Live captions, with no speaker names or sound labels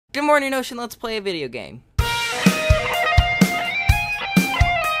Good morning, Ocean. Let's play a video game.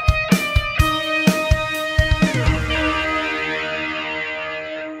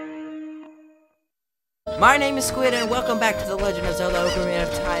 My name is Squid, and welcome back to The Legend of Zelda Ocarina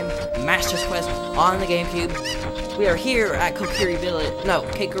of Time Master Quest on the GameCube. We are here at Kakariko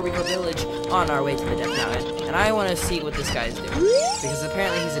Village on our way to the Death Mountain, and I want to see what this guy is doing, because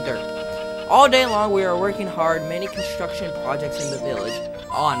apparently he's a dirt. All day long, we are working hard, many construction projects in the village,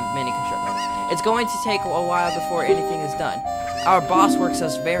 It's going to take a while before anything is done. Our boss works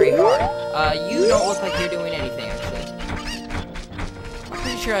us very hard. You don't look like you're doing anything, actually. I'm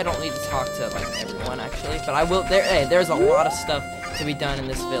pretty sure I don't need to talk to, like, everyone, actually, but I will. There's a lot of stuff to be done in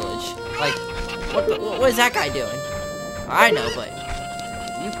this village. Like, what is that guy doing? I know, but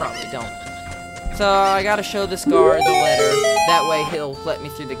you probably don't. So, I gotta show this guard the letter. That way he'll let me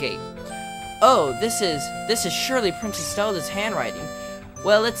through the gate. Oh, this is surely Princess Zelda's handwriting.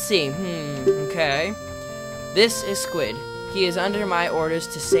 Well, let's see. Okay. This is Squid. He is under my orders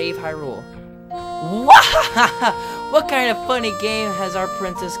to save Hyrule. Wow! What kind of funny game has our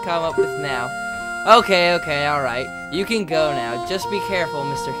princess come up with now? Okay, alright. You can go now. Just be careful,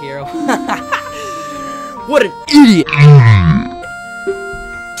 Mr. Hero. What an idiot!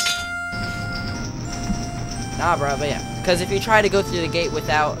 Nah, bro, but yeah. Because if you try to go through the gate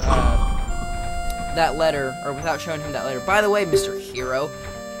without, that letter, or without showing him that letter. By the way, Mr. Hero,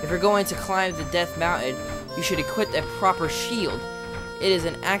 if you're going to climb the Death Mountain, you should equip a proper shield. It is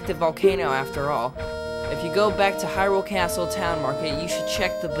an active volcano after all. If you go back to Hyrule Castle Town Market, you should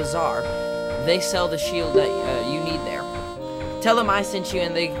check the bazaar. They sell the shield that you need there. Tell them I sent you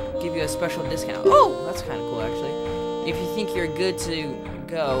and they give you a special discount. Oh, that's kind of cool, actually. If you think you're good to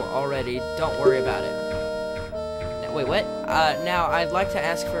go already, don't worry about it. Now, wait, what? Now, I'd like to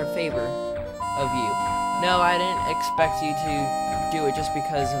ask for a favor of you. No, I didn't expect you to do it just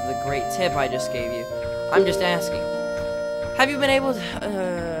because of the great tip I just gave you. I'm just asking. Have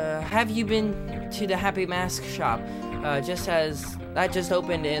you been to the Happy Mask shop? That just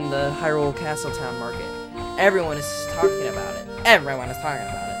opened in the Hyrule Castle Town Market. Everyone is talking about it.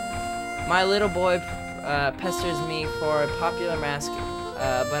 My little boy pesters me for a popular mask,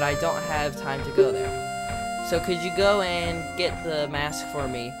 but I don't have time to go there. So could you go and get the mask for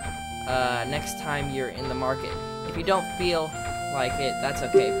me next time you're in the market? If you don't feel like it, that's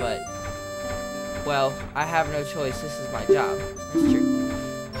okay, but, well, I have no choice. This is my job. That's true.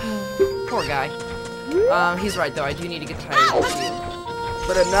 Poor guy. He's right, though. I do need to get the Hyrule shield.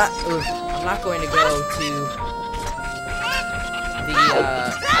 But I'm not going to go to the,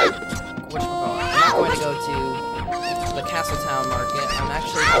 whatchamacallit? I'm not going to go to the Castletown Market. I'm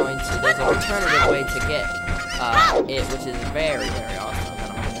actually going to, there's an alternative way to get it, which is very, very awesome,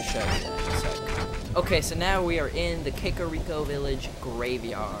 and I'm going to show you that in a second. Okay, so now we are in the Kakariko Village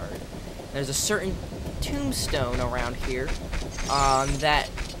graveyard. There's a certain tombstone around here that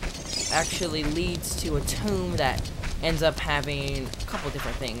actually leads to a tomb that ends up having a couple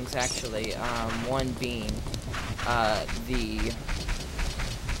different things, actually. One being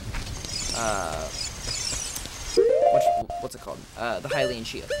what's it called? The Hylian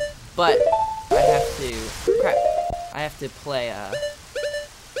shield. But I have to play a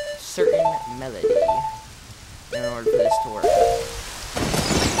certain melody in order for this to work.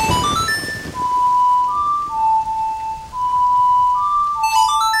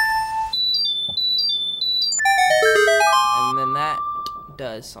 And then that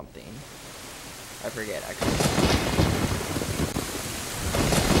does something. I forget, actually.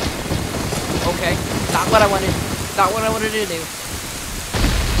 Okay, not what I wanted. Not what I wanted to do.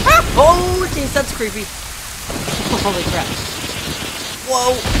 Ah! Oh, jeez, that's creepy. Holy crap.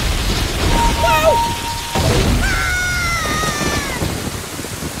 Whoa. Whoa!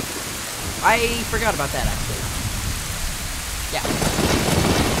 I forgot about that, actually. Yeah.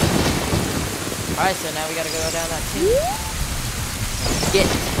 Alright, so now we gotta go down that tube. Get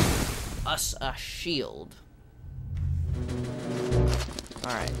us a shield.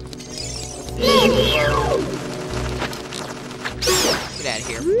 Alright. Get out of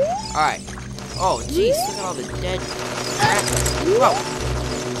here. Alright. Oh, jeez, look at all the dead crap. Whoa.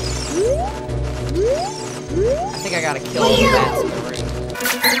 I think I gotta kill all the bats in the ring.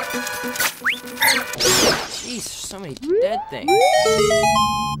 Jeez, so many dead things.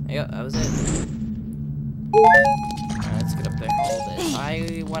 Yep, that was it. Alright, let's get up there. Hold it.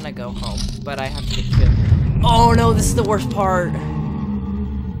 I wanna go home, but I have to get killed. Oh no, this is the worst part.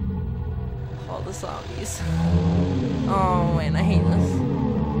 All the zombies. Oh man, I hate this.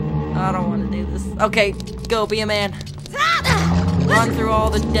 I don't want to do this. Okay, go, be a man. Run through all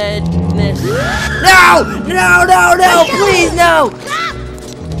the deadness. No! No, no, no! Please, no!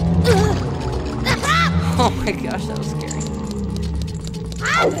 Oh my gosh, that was scary.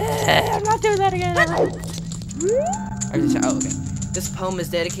 I'm not doing that again. Oh, okay. This poem is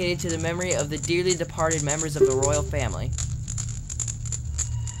dedicated to the memory of the dearly departed members of the royal family.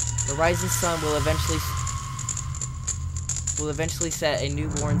 The rising sun will eventually set, a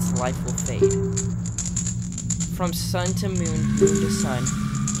newborn's life will fade. From sun to moon, moon to sun,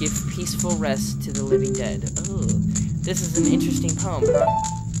 give peaceful rest to the living dead. Oh, this is an interesting poem, huh?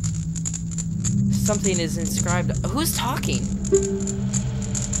 Something is inscribed. Who's talking?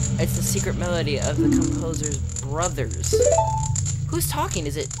 It's the secret melody of the composer's brothers. Who's talking?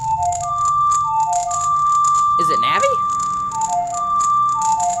 Is it Navi?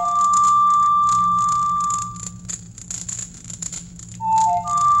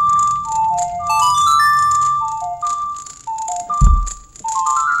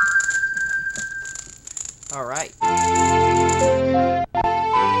 All right.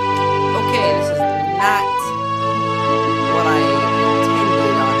 Okay, this is not what I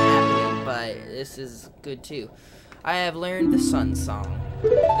intended on happening, but this is good too. I have learned the sun song.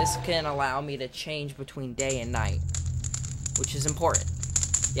 This can allow me to change between day and night, which is important.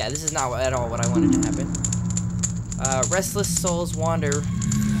 Yeah, this is not at all what I wanted to happen. Restless souls wander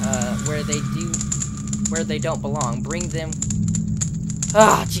where they don't belong. Bring them.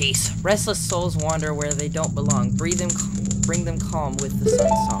 Ah, jeez. Restless souls wander where they don't belong. Bring them calm with the sun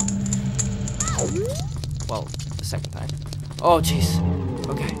song. Well, the second time. Oh, jeez.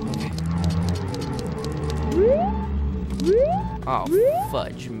 Okay. Oh,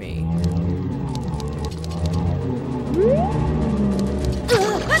 fudge me.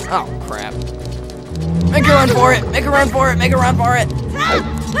 Oh, crap. Make a run for it! Make a run for it! Make a run for it!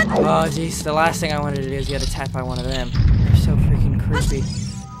 Oh, jeez. The last thing I wanted to do is get attacked by one of them. They're so freaking creepy.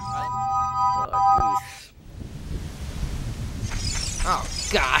 Oh,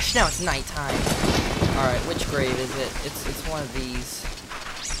 gosh. Now it's nighttime. Alright, which grave is it? It's one of these.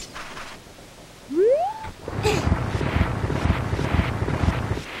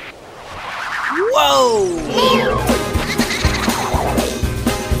 Whoa!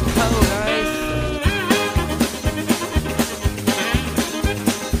 Hello, guys.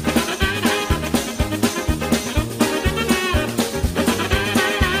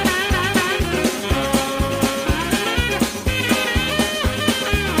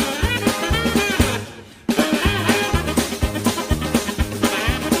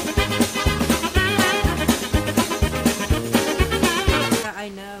 I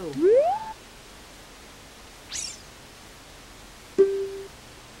know.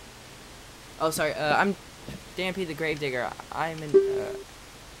 Oh, sorry. I'm Dampy the Gravedigger. Am in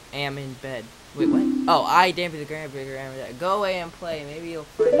bed. Wait, what? Oh, I, Dampy the Gravedigger, am in bed. Go away and play. Maybe you'll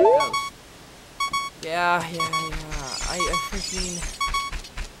find a ghost. Yeah. I freaking.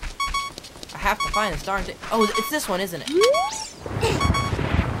 I have to find this darn thing. Oh, it's this one, isn't it?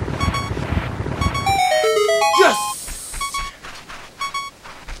 Yes!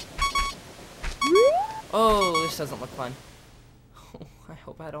 Oh, this doesn't look fun. Oh, I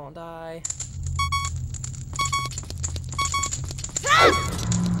hope I don't die.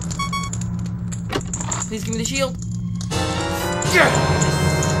 Please give me the shield. Yes!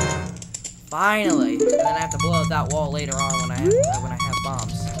 Finally. And then I have to blow up that wall later on when I have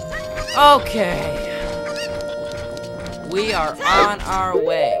bombs. Okay. We are on our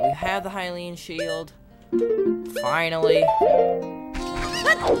way. We have the Hylian shield. Finally.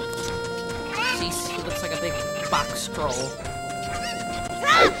 Jeez, he looks like a big box scroll.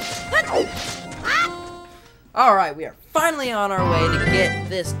 Alright, we are finally on our way to get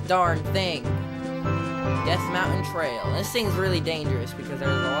this darn thing. Death Mountain Trail. This thing's really dangerous because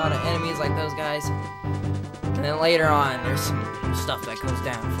there's a lot of enemies like those guys. And then later on, there's some stuff that goes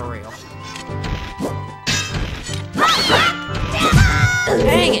down for real.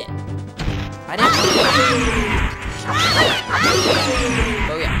 Dang it! I didn't.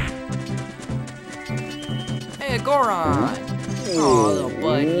 Oh yeah. Hey, Goron! Oh, little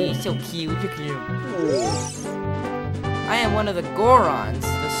buddy, he's so cute. Look at him. I am one of the Gorons,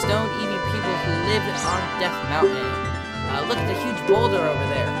 the stone-eating people who live on Death Mountain. Look at the huge boulder over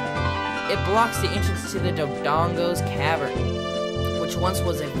there. It blocks the entrance to the Dodongo's cavern, which once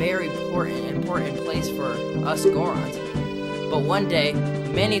was a very important place for us Gorons. But one day,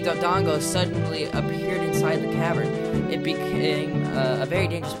 many Dodongos suddenly appeared inside the cavern. It became a very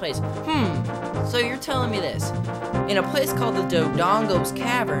dangerous place. So you're telling me this. In a place called the Dodongo's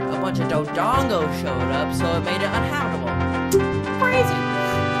Cavern, a bunch of Dodongos showed up, so it made it uninhabitable. Crazy.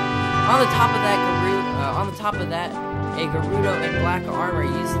 On the top of that, a Gerudo in black armor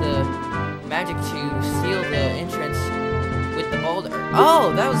used the magic to seal the entrance with the boulder.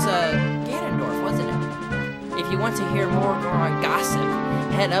 Oh, that was Ganondorf, wasn't it? If you want to hear more Goron gossip,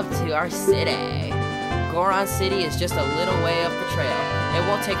 head up to our city. Goron City is just a little way up the trail. It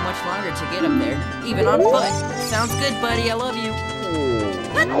won't take much longer to get up there, even on foot. Sounds good, buddy. I love you.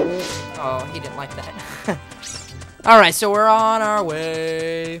 Oh, he didn't like that. Alright, so we're on our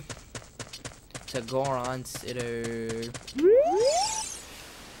way to Goron City.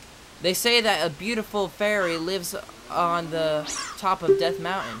 They say that a beautiful fairy lives on the top of Death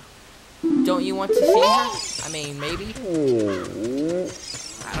Mountain. Don't you want to see her? I mean, maybe.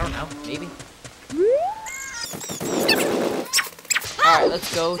 I don't know. Maybe. Alright,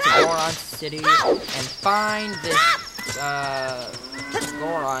 let's go to Goron City and find this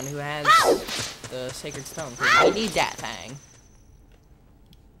Goron who has the Sacred Stone. We need that thing.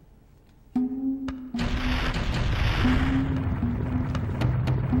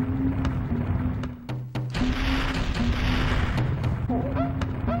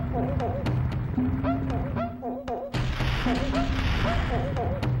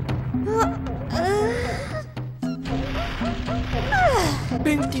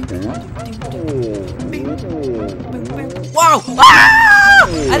 Whoa! Ah!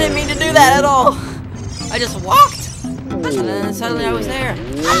 I didn't mean to do that at all. I just walked, and then suddenly I was there.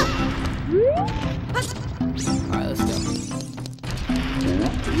 Alright, let's go.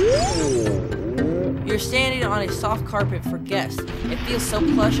 You're standing on a soft carpet for guests. It feels so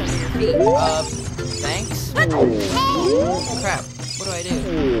plush under your feet. Thanks? Crap. What do I do?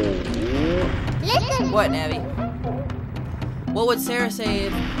 What, Navi? What would Sarah say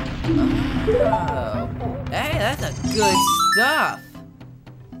if... Oh. Hey, that's a good stuff.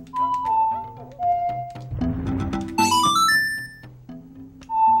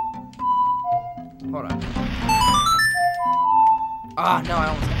 Hold on. Ah, no, I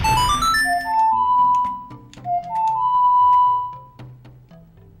almost...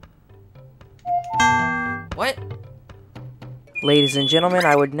 What? Ladies and gentlemen,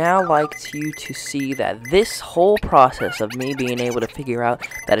 I would now like you to see that this whole process of me being able to figure out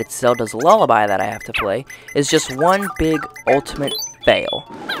that it's Zelda's lullaby that I have to play is just one big ultimate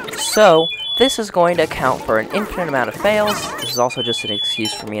fail. So, this is going to account for an infinite amount of fails. This is also just an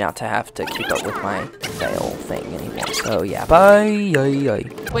excuse for me not to have to keep up with my fail thing anymore. So, yeah, bye.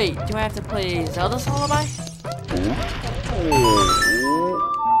 Wait, do I have to play Zelda's lullaby?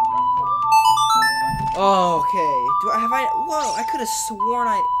 Okay. Whoa, I could have sworn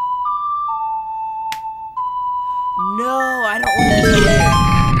No, I don't want to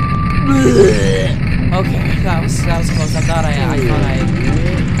do it. Okay, that was close. I thought I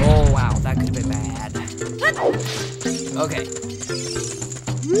oh wow, that could have been bad. Okay.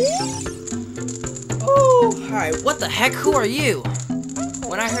 Oh, alright, what the heck? Who are you?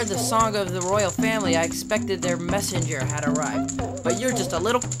 When I heard the song of the royal family, I expected their messenger had arrived. But you're just a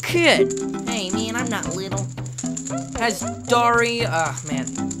little kid. Hey, man, I'm not little. Has Dari, man.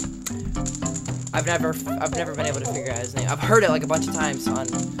 I've never been able to figure out his name. I've heard it like a bunch of times on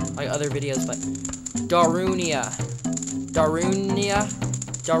like other videos, but Daruna.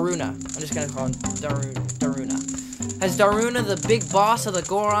 I'm just gonna call him Daruna. Has Daruna, the big boss of the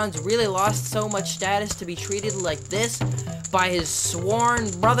Gorons, really lost so much status to be treated like this by his sworn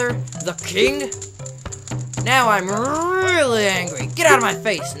brother, the king? Now I'm really angry. Get out of my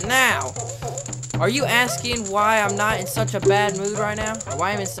face, now! Are you asking why I'm not in such a bad mood right now? Or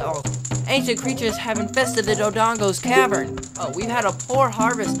why I'm in so... Ancient creatures have infested the Dodongo's cavern. Oh, we've had a poor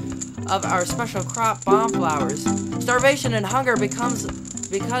harvest of our special crop, bomb flowers. Starvation and hunger because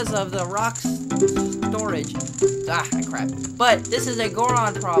of the rock's storage. Ah, crap. But this is a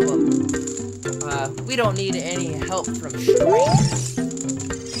Goron problem. We don't need any help from strangers.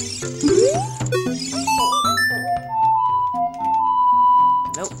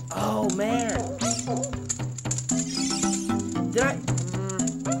 Nope. Oh, man. Did I...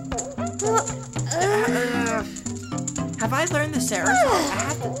 have I learned the Sarah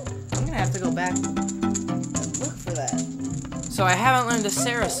song? I'm gonna have to go back and look for that. So I haven't learned the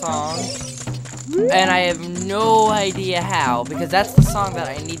Sarah song, and I have no idea how, because that's the song that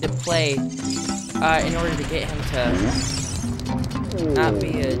I need to play in order to get him to not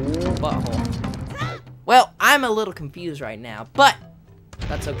be a butthole. Well, I'm a little confused right now, but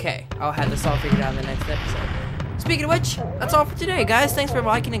that's okay. I'll have this all figured out in the next episode. Speaking of which, that's all for today, guys. Thanks for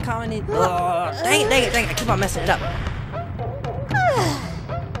liking and commenting. Dang it. I keep on messing it up.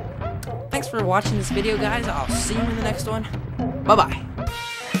 Thanks for watching this video, guys. I'll see you in the next one. Bye-bye.